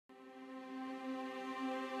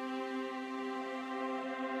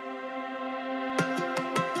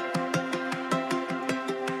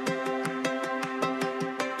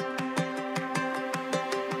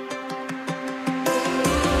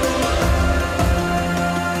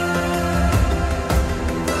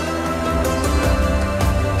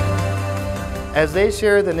As they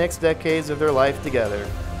share the next decades of their life together,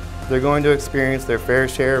 they're going to experience their fair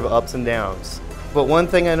share of ups and downs. But one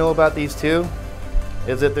thing I know about these two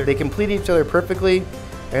is that they complete each other perfectly,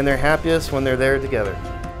 and they're happiest when they're there together.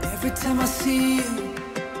 Every time I see you,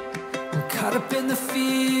 I'm caught up in the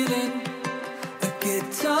feeling. I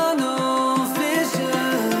get tunnel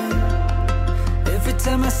vision. Every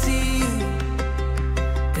time I see you,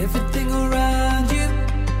 everything around you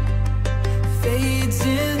fades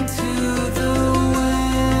into the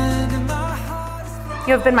wind, and my heart is...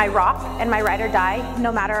 You have been my rock and my ride or die,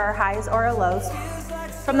 no matter our highs or our lows.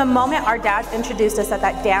 From the moment our dad introduced us at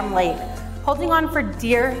that damn lake, holding on for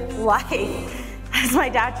dear life as my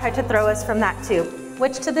dad tried to throw us from that tube,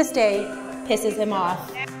 which to this day pisses him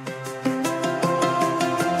off. Every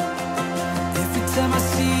time I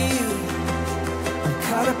see you, I'm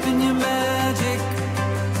caught up in your magic.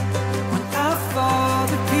 When I fall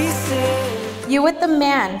to pieces. You with the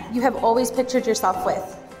man you have always pictured yourself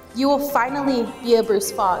with. You will finally be a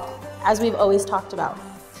Bruce Fogg, as we've always talked about.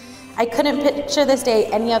 I couldn't picture this day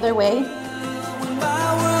any other way. When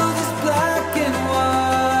my world is black and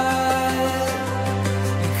white,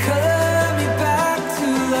 you color me back to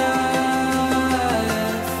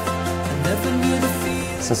life. I never knew the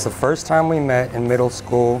feeling. Since the first time we met in middle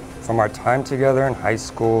school, from our time together in high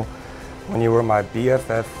school, when you were my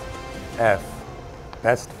BFF,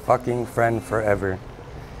 best fucking friend forever.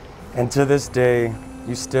 And to this day,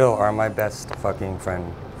 you still are my best fucking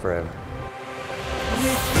friend forever.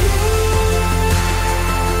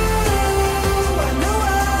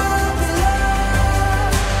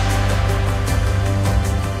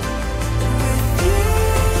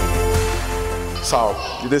 So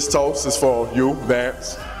this toast is for you,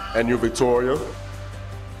 Vance, and you, Victoria,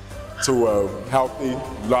 to a healthy,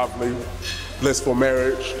 lovely, blissful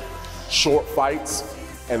marriage, short fights,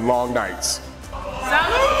 and long nights.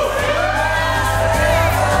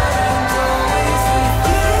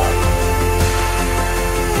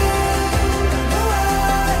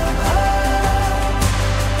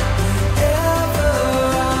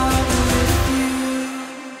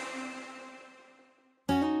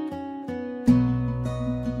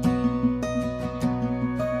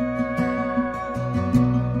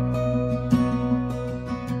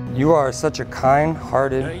 You are such a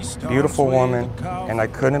kind-hearted, beautiful woman, and I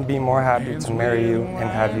couldn't be more happy to marry you and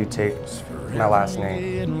have you take my last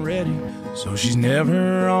name. So she's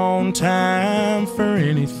never on time for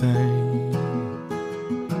anything.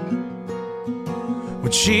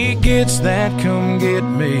 When she gets that come get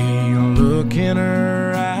me look in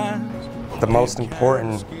her eyes. The most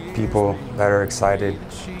important people that are excited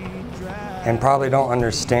and probably don't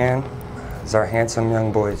understand is our handsome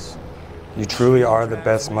young boys. You truly are the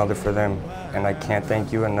best mother for them, and I can't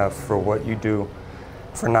thank you enough for what you do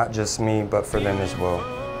for not just me, but for them as well.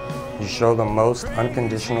 You show the most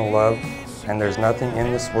unconditional love, and there's nothing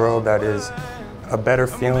in this world that is a better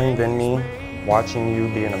feeling than me watching you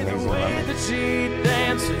be an amazing mother. She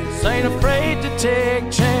dances, ain't afraid to take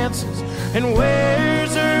chances, and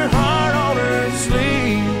wears her heart on her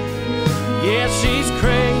sleeve. Yeah, she's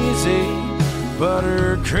crazy, but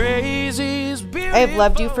her crazy's beautiful. I have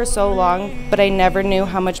loved you for so long, but I never knew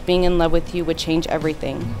how much being in love with you would change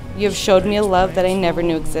everything. You have showed me a love that I never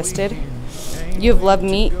knew existed. You have loved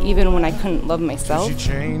me even when I couldn't love myself. She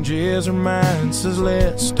changes her mind, says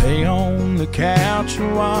let's stay on the couch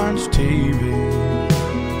and watch TV.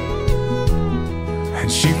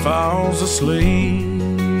 And she falls asleep.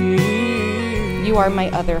 You are my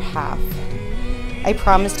other half. I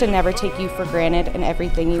promise to never take you for granted in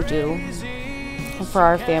everything you do. For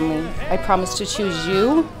our family, I promise to choose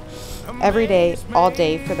you every day, all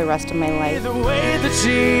day, for the rest of my life. The way that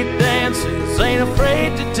she dances, ain't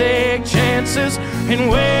afraid to take chances, and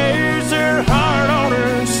wears her heart on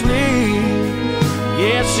her sleeve.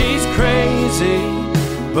 Yeah, she's crazy,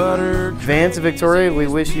 but her... Vance and Victoria, we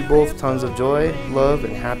wish you both tons of joy, love,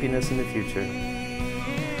 and happiness in the future.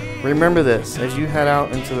 Remember this as you head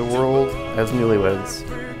out into the world as newlyweds.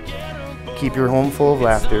 Keep your home full of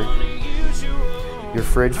laughter, your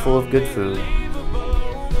fridge full of good food,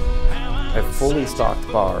 a fully stocked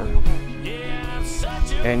bar,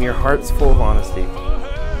 and your heart's full of honesty.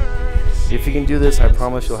 If you can do this, I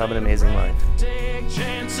promise you'll have an amazing life.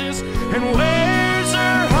 And wears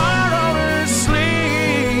her heart on her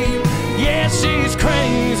sleeve. Yeah, she's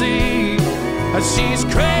crazy. She's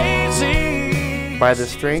crazy. By the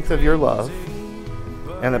strength of your love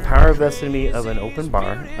and the power vested in me of an open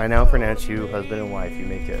bar, I now pronounce you husband and wife. You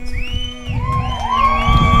may kiss.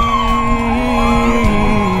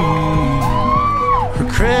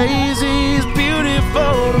 Crazy is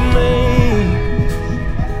beautiful to me.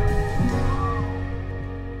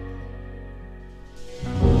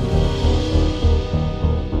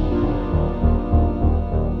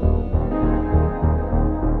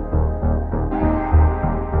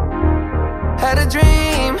 a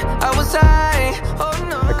dream, I was high. Oh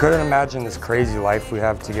no. I couldn't imagine this crazy life we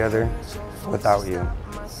have together without you.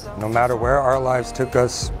 No matter where our lives took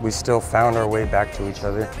us, we still found our way back to each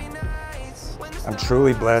other. I'm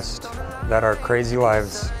truly blessed that our crazy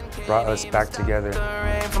lives brought us back together. So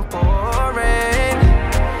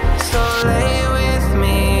lay with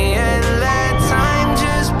me and let time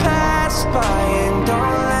just pass by and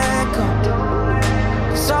don't let go.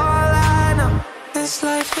 'Cause all I know, this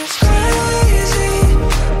life is crazy,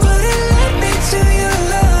 but it led me to your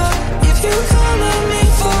love. If you follow me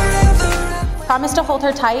forever. Promise to hold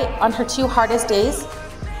her tight on her 2 hardest days.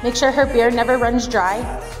 Make sure her beer never runs dry.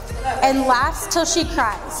 And laughs till she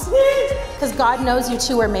cries. Because God knows you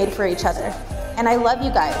two were made for each other. And I love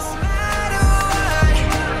you guys.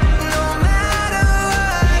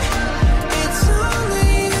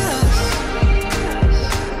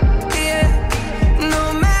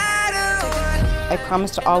 I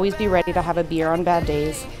promise to always be ready to have a beer on bad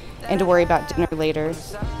days and to worry about dinner later.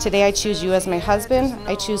 Today I choose you as my husband.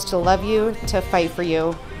 I choose to love you, to fight for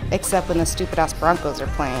you, except when the stupid-ass Broncos are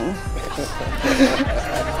playing.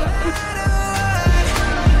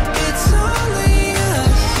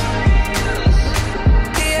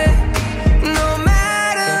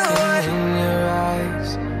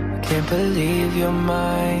 Can't believe you're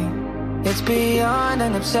mine. It's beyond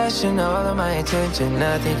an obsession, all of my attention,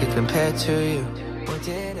 nothing could compare to you. What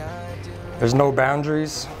did I do? There's no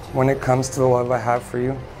boundaries when it comes to the love I have for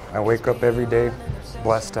you. I wake up every day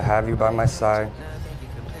blessed to have you by my side.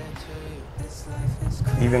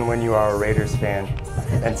 Even when you are a Raiders fan.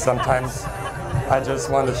 And sometimes I just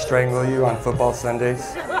want to strangle you on football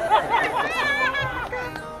Sundays.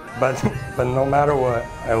 But no matter what,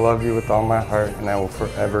 I love you with all my heart, and I will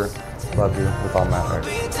forever love you with all my heart.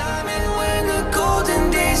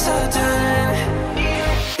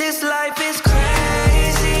 This life is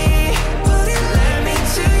crazy, but it led me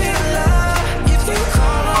to your love. If you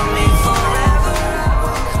call on me forever,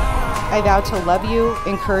 I vow to love you,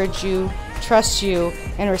 encourage you, trust you,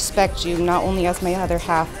 and respect you, not only as my other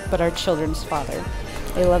half, but our children's father.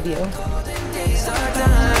 I love you. golden days are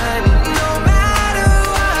done.